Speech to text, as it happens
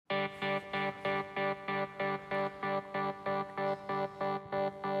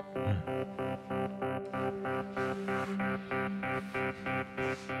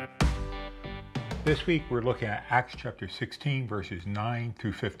This week we're looking at Acts chapter 16 verses 9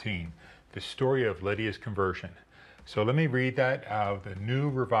 through 15, the story of Lydia's conversion. So let me read that out of the New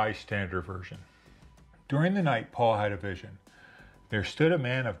Revised Standard Version. During the night Paul had a vision. There stood a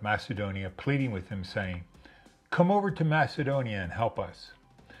man of Macedonia pleading with him, saying, "Come over to Macedonia and help us."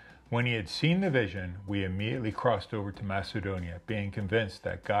 When he had seen the vision, we immediately crossed over to Macedonia, being convinced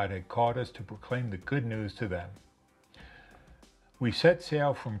that God had called us to proclaim the good news to them. We set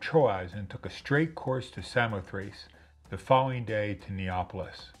sail from Troas and took a straight course to Samothrace, the following day to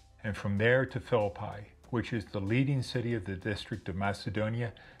Neapolis, and from there to Philippi, which is the leading city of the district of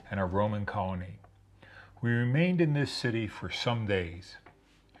Macedonia and a Roman colony. We remained in this city for some days.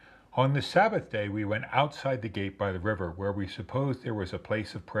 On the Sabbath day we went outside the gate by the river, where we supposed there was a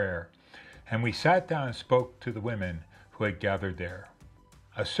place of prayer, and we sat down and spoke to the women who had gathered there.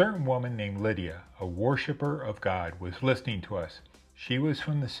 A certain woman named Lydia, a worshipper of God, was listening to us. She was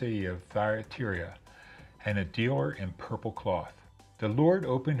from the city of Thyatira and a dealer in purple cloth. The Lord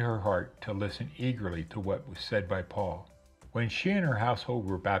opened her heart to listen eagerly to what was said by Paul. When she and her household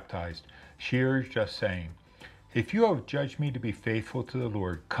were baptized, she urged us, saying, "If you have judged me to be faithful to the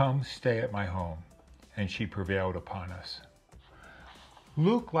Lord, come stay at my home." And she prevailed upon us.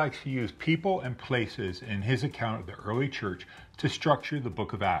 Luke likes to use people and places in his account of the early church to structure the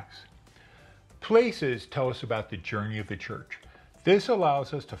book of Acts. Places tell us about the journey of the church. This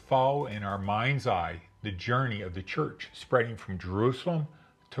allows us to follow in our mind's eye the journey of the church, spreading from Jerusalem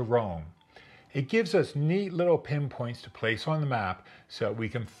to Rome. It gives us neat little pinpoints to place on the map so that we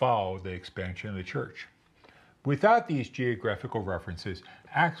can follow the expansion of the church. Without these geographical references,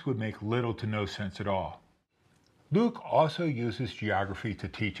 Acts would make little to no sense at all. Luke also uses geography to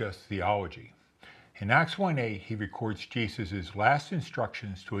teach us theology. In Acts 1:8, he records Jesus' last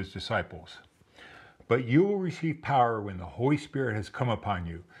instructions to his disciples. "But you will receive power when the Holy Spirit has come upon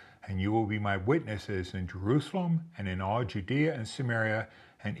you, and you will be my witnesses in Jerusalem and in all Judea and Samaria,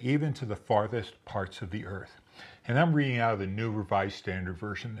 and even to the farthest parts of the earth." And I'm reading out of the New Revised Standard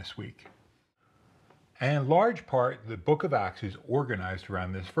Version this week. And in large part, the book of Acts is organized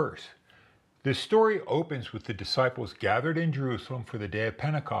around this verse. The story opens with the disciples gathered in Jerusalem for the day of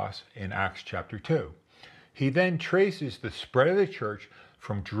Pentecost in Acts chapter 2. He then traces the spread of the church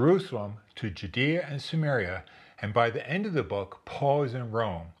from Jerusalem to Judea and Samaria, and by the end of the book, Paul is in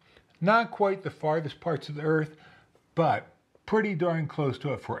Rome. Not quite the farthest parts of the earth, but pretty darn close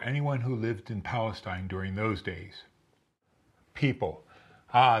to it for anyone who lived in Palestine during those days. People.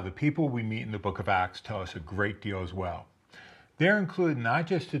 The people we meet in the book of Acts tell us a great deal as well. They're included not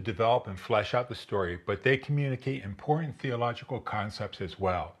just to develop and flesh out the story, but they communicate important theological concepts as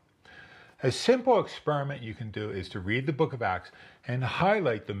well. A simple experiment you can do is to read the book of Acts and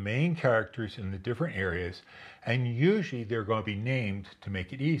highlight the main characters in the different areas, and usually they're going to be named to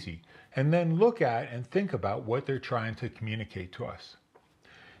make it easy, and then look at and think about what they're trying to communicate to us.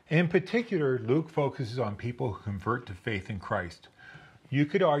 In particular, Luke focuses on people who convert to faith in Christ. You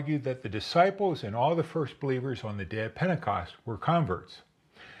could argue that the disciples and all the first believers on the day of Pentecost were converts.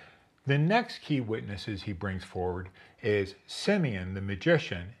 The next key witnesses he brings forward is Simeon the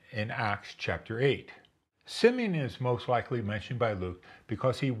magician in Acts chapter 8. Simeon is most likely mentioned by Luke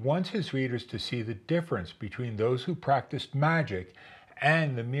because he wants his readers to see the difference between those who practiced magic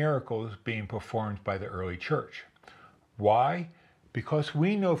and the miracles being performed by the early church. Why? Because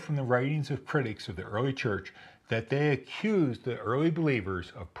we know from the writings of critics of the early church that they accused the early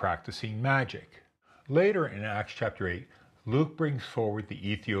believers of practicing magic. Later in Acts chapter 8, Luke brings forward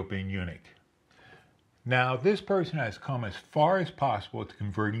the Ethiopian eunuch. Now, this person has come as far as possible to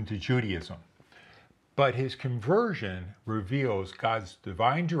converting to Judaism, but his conversion reveals God's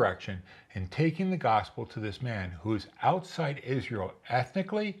divine direction in taking the gospel to this man who is outside Israel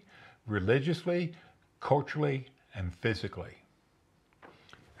ethnically, religiously, culturally, and physically.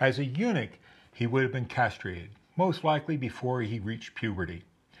 As a eunuch, he would have been castrated, most likely before he reached puberty.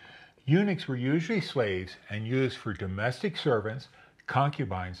 Eunuchs were usually slaves and used for domestic servants,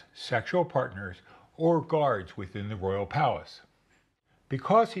 concubines, sexual partners, or guards within the royal palace.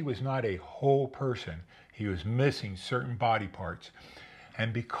 Because he was not a whole person, he was missing certain body parts,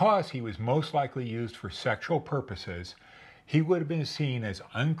 and because he was most likely used for sexual purposes, he would have been seen as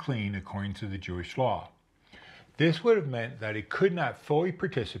unclean according to the Jewish law. This would have meant that he could not fully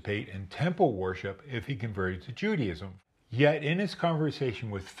participate in temple worship if he converted to Judaism. Yet in his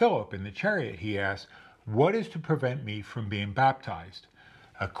conversation with Philip in the chariot, he asks, "What is to prevent me from being baptized?"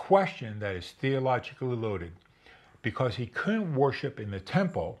 A question that is theologically loaded, because he couldn't worship in the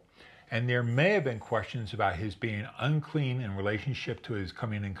temple, and there may have been questions about his being unclean in relationship to his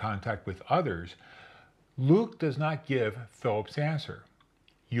coming in contact with others. Luke does not give Philip's answer.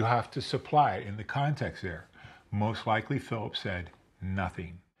 You have to supply it in the context there. Most likely Philip said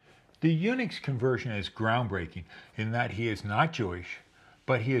nothing. The eunuch's conversion is groundbreaking in that he is not Jewish,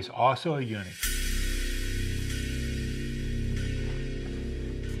 but he is also a eunuch.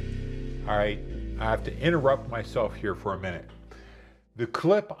 All right, I have to interrupt myself here for a minute. The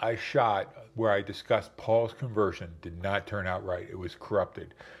clip I shot where I discussed Paul's conversion did not turn out right. It was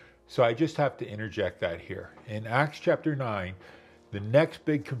corrupted. So I just have to interject that here. In Acts chapter 9, the next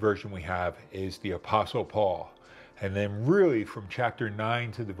big conversion we have is the Apostle Paul. And then really from chapter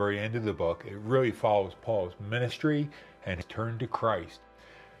 9 to the very end of the book, it really follows Paul's ministry and his turn to Christ.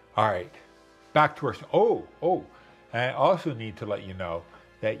 All right, back to our... and I also need to let you know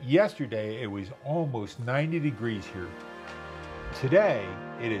that yesterday it was almost 90 degrees here. Today,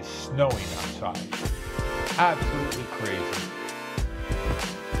 it is snowing outside. Absolutely crazy.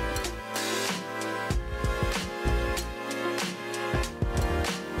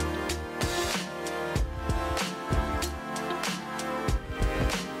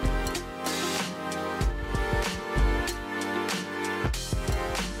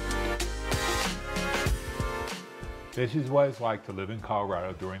 This is what it's like to live in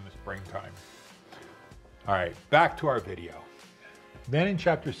Colorado during the springtime. All right, back to our video. Then in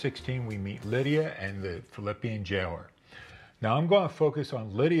chapter 16, we meet Lydia and the Philippine Jailer. Now I'm going to focus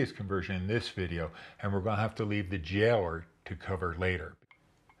on Lydia's conversion in this video, and we're going to have to leave the jailer to cover later.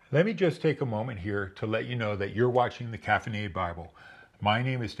 Let me just take a moment here to let you know that you're watching the Caffeinated Bible. My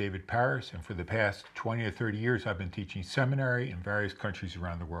name is David Paris, and for the past 20 to 30 years, I've been teaching seminary in various countries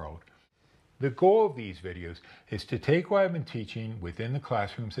around the world. The goal of these videos is to take what I've been teaching within the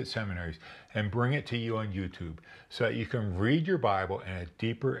classrooms at seminaries and bring it to you on YouTube so that you can read your Bible in a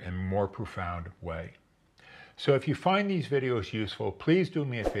deeper and more profound way. So if you find these videos useful, please do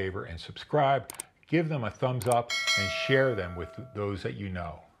me a favor and subscribe, give them a thumbs up, and share them with those that you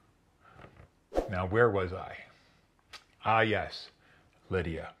know. Now, where was I? Ah, yes,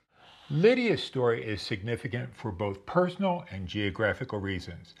 Lydia. Lydia's story is significant for both personal and geographical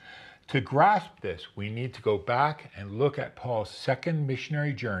reasons. To grasp this, we need to go back and look at Paul's second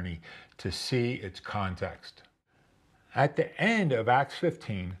missionary journey to see its context. At the end of Acts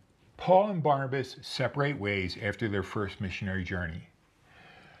 15, Paul and Barnabas separate ways after their first missionary journey.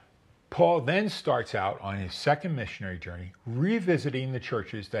 Paul then starts out on his second missionary journey, revisiting the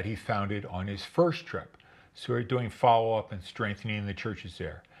churches that he founded on his first trip. So we're doing follow-up and strengthening the churches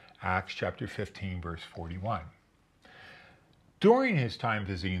there. Acts chapter 15, verse 41. During his time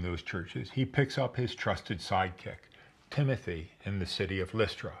visiting those churches, he picks up his trusted sidekick, Timothy, in the city of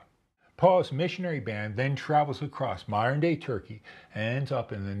Lystra. Paul's missionary band then travels across modern-day Turkey and ends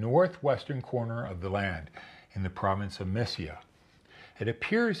up in the northwestern corner of the land, in the province of Mysia. It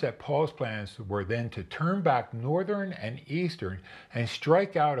appears that Paul's plans were then to turn back northern and eastern and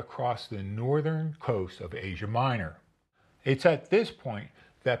strike out across the northern coast of Asia Minor. It's at this point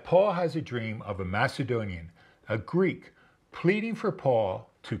that Paul has a dream of a Macedonian, a Greek, pleading for Paul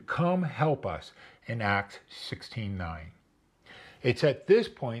to come help us in Acts 16:9. It's at this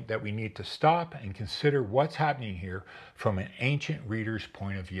point that we need to stop and consider what's happening here from an ancient reader's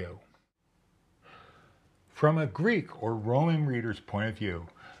point of view. From a Greek or Roman reader's point of view,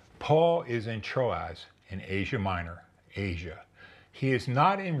 Paul is in Troas in Asia Minor, Asia. He is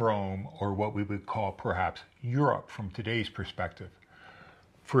not in Rome or what we would call perhaps Europe from today's perspective.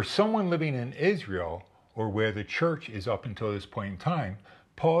 For someone living in Israel, or where the church is up until this point in time,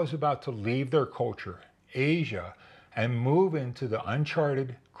 Paul is about to leave their culture, Asia, and move into the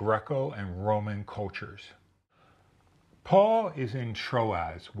uncharted Greco and Roman cultures. Paul is in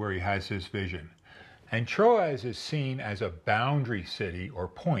Troas, where he has his vision, and Troas is seen as a boundary city or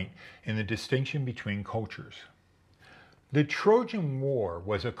point in the distinction between cultures. The Trojan War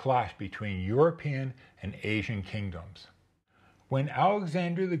was a clash between European and Asian kingdoms. When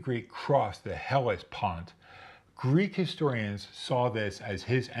Alexander the Greek crossed the Hellespont, Greek historians saw this as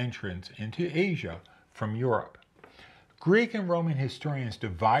his entrance into Asia from Europe. Greek and Roman historians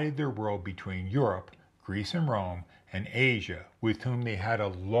divided their world between Europe, Greece and Rome, and Asia, with whom they had a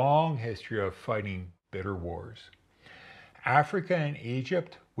long history of fighting bitter wars. Africa and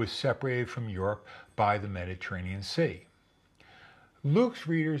Egypt was separated from Europe by the Mediterranean Sea. Luke's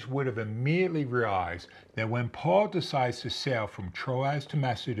readers would have immediately realized that when Paul decides to sail from Troas to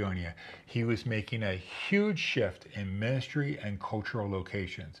Macedonia, he was making a huge shift in ministry and cultural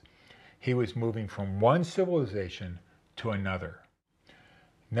locations. He was moving from one civilization to another.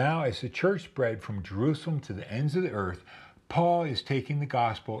 Now, as the church spread from Jerusalem to the ends of the earth, Paul is taking the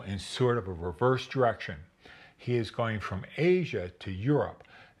gospel in sort of a reverse direction. He is going from Asia to Europe,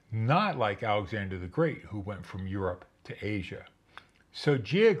 not like Alexander the Great, who went from Europe to Asia. So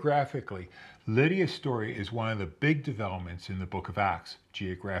geographically, Lydia's story is one of the big developments in the book of Acts,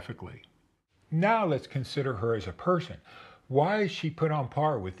 geographically. Now let's consider her as a person. Why is she put on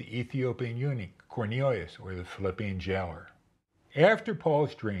par with the Ethiopian Eunuch, Cornelius, or the Philippine Jailer? After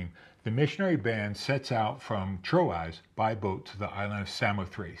Paul's dream, the missionary band sets out from Troas by boat to the island of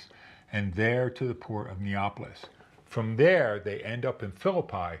Samothrace, and there to the port of Neapolis. From there, they end up in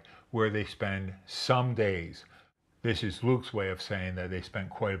Philippi, where they spend some days. This is Luke's way of saying that they spent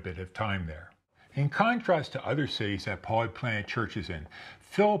quite a bit of time there. In contrast to other cities that Paul had planted churches in,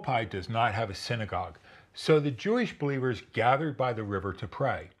 Philippi does not have a synagogue, so the Jewish believers gathered by the river to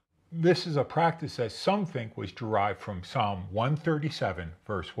pray. This is a practice that some think was derived from Psalm 137,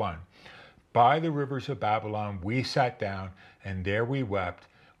 verse 1. By the rivers of Babylon we sat down, and there we wept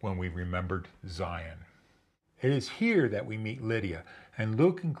when we remembered Zion. It is here that we meet Lydia, and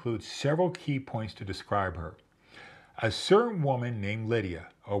Luke includes several key points to describe her. A certain woman named Lydia,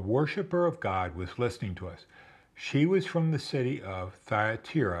 a worshiper of God, was listening to us. She was from the city of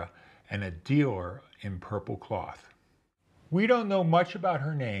Thyatira and a dealer in purple cloth. We don't know much about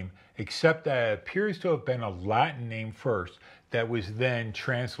her name, except that it appears to have been a Latin name first that was then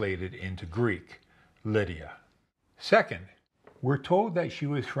translated into Greek, Lydia. Second, we're told that she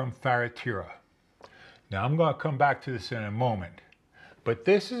was from Thyatira. Now I'm going to come back to this in a moment, but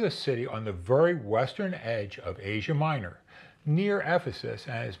this is a city on the very western edge of Asia Minor, near Ephesus,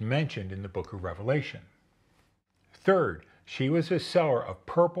 as mentioned in the book of Revelation. Third, she was a seller of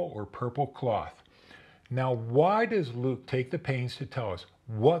purple or purple cloth. Now, why does Luke take the pains to tell us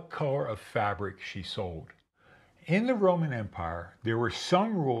what color of fabric she sold? In the Roman Empire, there were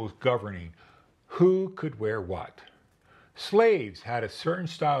some rules governing who could wear what. Slaves had a certain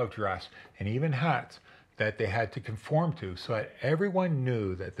style of dress and even hats that they had to conform to so that everyone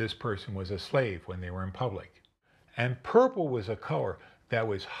knew that this person was a slave when they were in public. And purple was a color that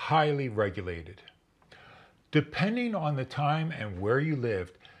was highly regulated. Depending on the time and where you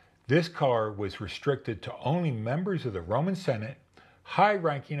lived, this color was restricted to only members of the Roman Senate,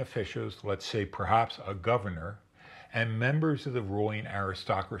 high-ranking officials, let's say perhaps a governor, and members of the ruling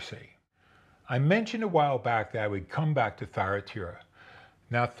aristocracy. I mentioned a while back that I would come back to Thyatira.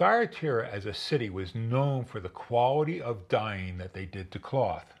 Now, Thyatira as a city was known for the quality of dyeing that they did to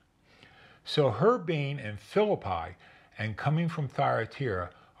cloth. So her being in Philippi and coming from Thyatira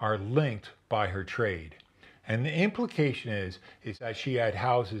are linked by her trade. And the implication is that she had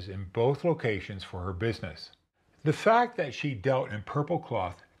houses in both locations for her business. The fact that she dealt in purple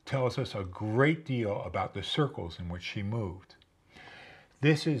cloth tells us a great deal about the circles in which she moved.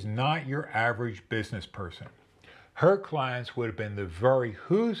 This is not your average business person. Her clients would have been the very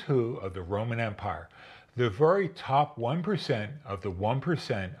who's who of the Roman Empire, the very top 1% of the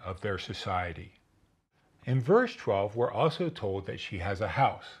 1% of their society. In verse 12, we're also told that she has a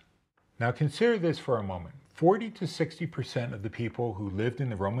house. Now consider this for a moment. 40 to 60% of the people who lived in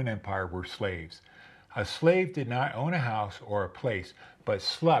the Roman Empire were slaves. A slave did not own a house or a place, but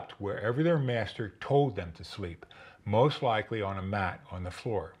slept wherever their master told them to sleep, most likely on a mat on the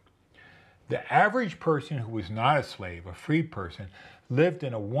floor. The average person who was not a slave, a freed person, lived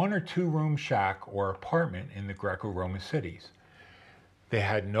in a 1 or 2 room shack or apartment in the Greco-Roman cities. They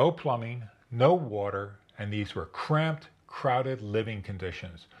had no plumbing, no water, and these were cramped, crowded living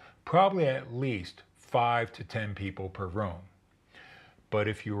conditions, probably at least 5 to 10 people per room. But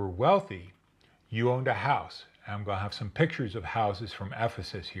if you were wealthy, you owned a house. And I'm going to have some pictures of houses from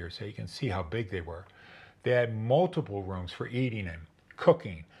Ephesus here so you can see how big they were. They had multiple rooms for eating in,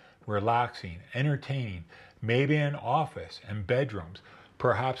 cooking, relaxing, entertaining, maybe an office and bedrooms,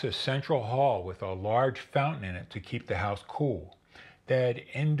 perhaps a central hall with a large fountain in it to keep the house cool. They had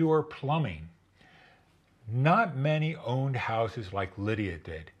indoor plumbing. Not many owned houses like Lydia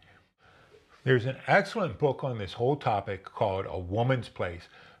did. There's an excellent book on this whole topic called A Woman's Place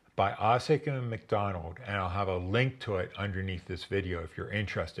by Osik and McDonald, and I'll have a link to it underneath this video if you're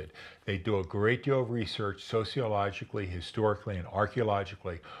interested. They do a great deal of research sociologically, historically, and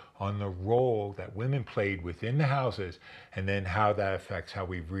archaeologically on the role that women played within the houses and then how that affects how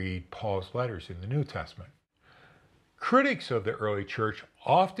we read Paul's letters in the New Testament. Critics of the early church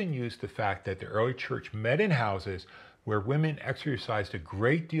often use the fact that the early church met in houses where women exercised a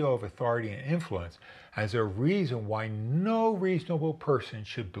great deal of authority and influence as a reason why no reasonable person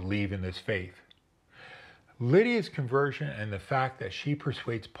should believe in this faith. Lydia's conversion and the fact that she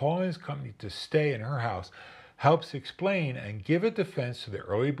persuades Paul and his company to stay in her house helps explain and give a defense to the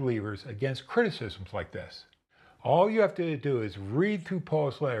early believers against criticisms like this. All you have to do is read through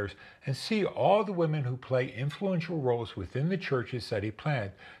Paul's letters and see all the women who play influential roles within the churches that he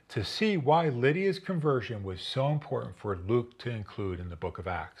planted to see why Lydia's conversion was so important for Luke to include in the book of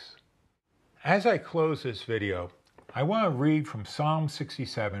Acts. As I close this video, I want to read from Psalm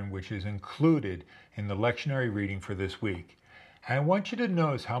 67, which is included in the lectionary reading for this week. And I want you to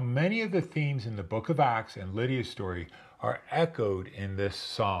notice how many of the themes in the book of Acts and Lydia's story are echoed in this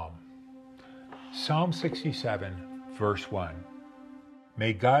psalm. Psalm 67, verse 1.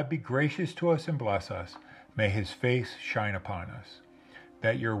 May God be gracious to us and bless us. May his face shine upon us,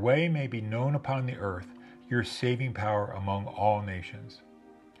 that your way may be known upon the earth, your saving power among all nations.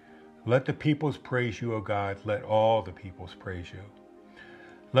 Let the peoples praise you, O God. Let all the peoples praise you.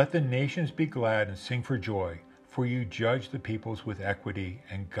 Let the nations be glad and sing for joy, for you judge the peoples with equity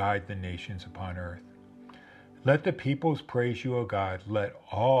and guide the nations upon earth. Let the peoples praise you, O God. Let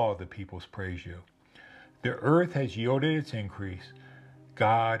all the peoples praise you. The earth has yielded its increase.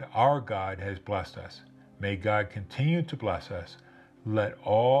 God, our God, has blessed us. May God continue to bless us. Let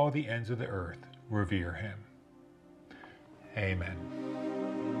all the ends of the earth revere him. Amen.